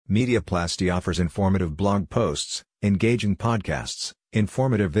Mediaplasty offers informative blog posts, engaging podcasts,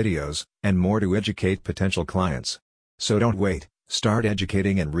 informative videos, and more to educate potential clients. So don't wait, start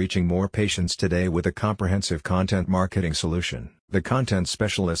educating and reaching more patients today with a comprehensive content marketing solution. The content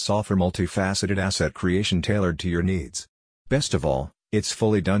specialists offer multifaceted asset creation tailored to your needs. Best of all, it's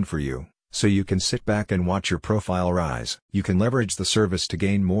fully done for you, so you can sit back and watch your profile rise. You can leverage the service to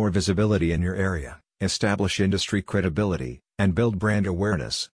gain more visibility in your area, establish industry credibility, and build brand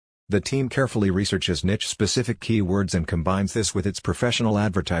awareness. The team carefully researches niche-specific keywords and combines this with its professional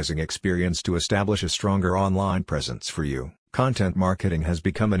advertising experience to establish a stronger online presence for you. Content marketing has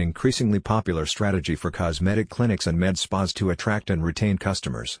become an increasingly popular strategy for cosmetic clinics and med spas to attract and retain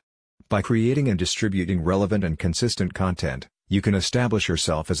customers. By creating and distributing relevant and consistent content, you can establish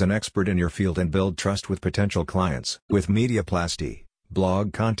yourself as an expert in your field and build trust with potential clients. With Mediaplasty,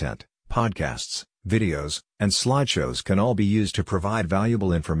 blog content, podcasts, videos, and slideshows can all be used to provide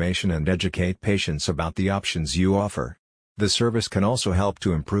valuable information and educate patients about the options you offer. The service can also help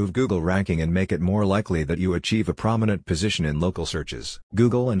to improve Google ranking and make it more likely that you achieve a prominent position in local searches.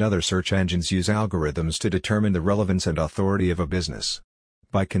 Google and other search engines use algorithms to determine the relevance and authority of a business.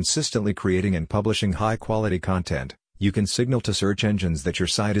 By consistently creating and publishing high-quality content, you can signal to search engines that your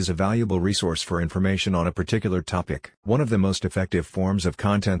site is a valuable resource for information on a particular topic. One of the most effective forms of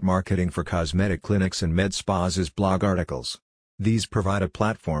content marketing for cosmetic clinics and med spas is blog articles. These provide a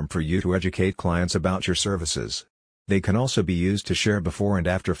platform for you to educate clients about your services. They can also be used to share before and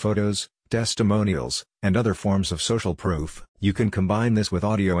after photos, testimonials, and other forms of social proof. You can combine this with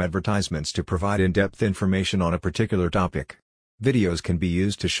audio advertisements to provide in-depth information on a particular topic. Videos can be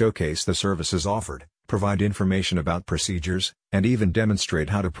used to showcase the services offered, provide information about procedures, and even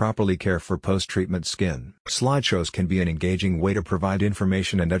demonstrate how to properly care for post-treatment skin. Slideshows can be an engaging way to provide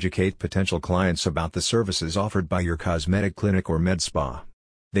information and educate potential clients about the services offered by your cosmetic clinic or med spa.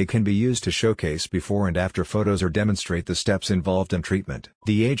 They can be used to showcase before and after photos or demonstrate the steps involved in treatment.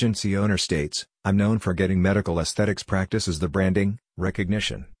 The agency owner states, "I'm known for getting medical aesthetics practices the branding,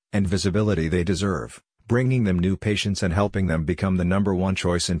 recognition, and visibility they deserve, bringing them new patients and helping them become the #1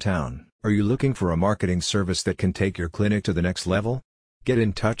 choice in town." Are you looking for a marketing service that can take your clinic to the next level? Get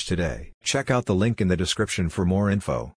in touch today. Check out the link in the description for more info.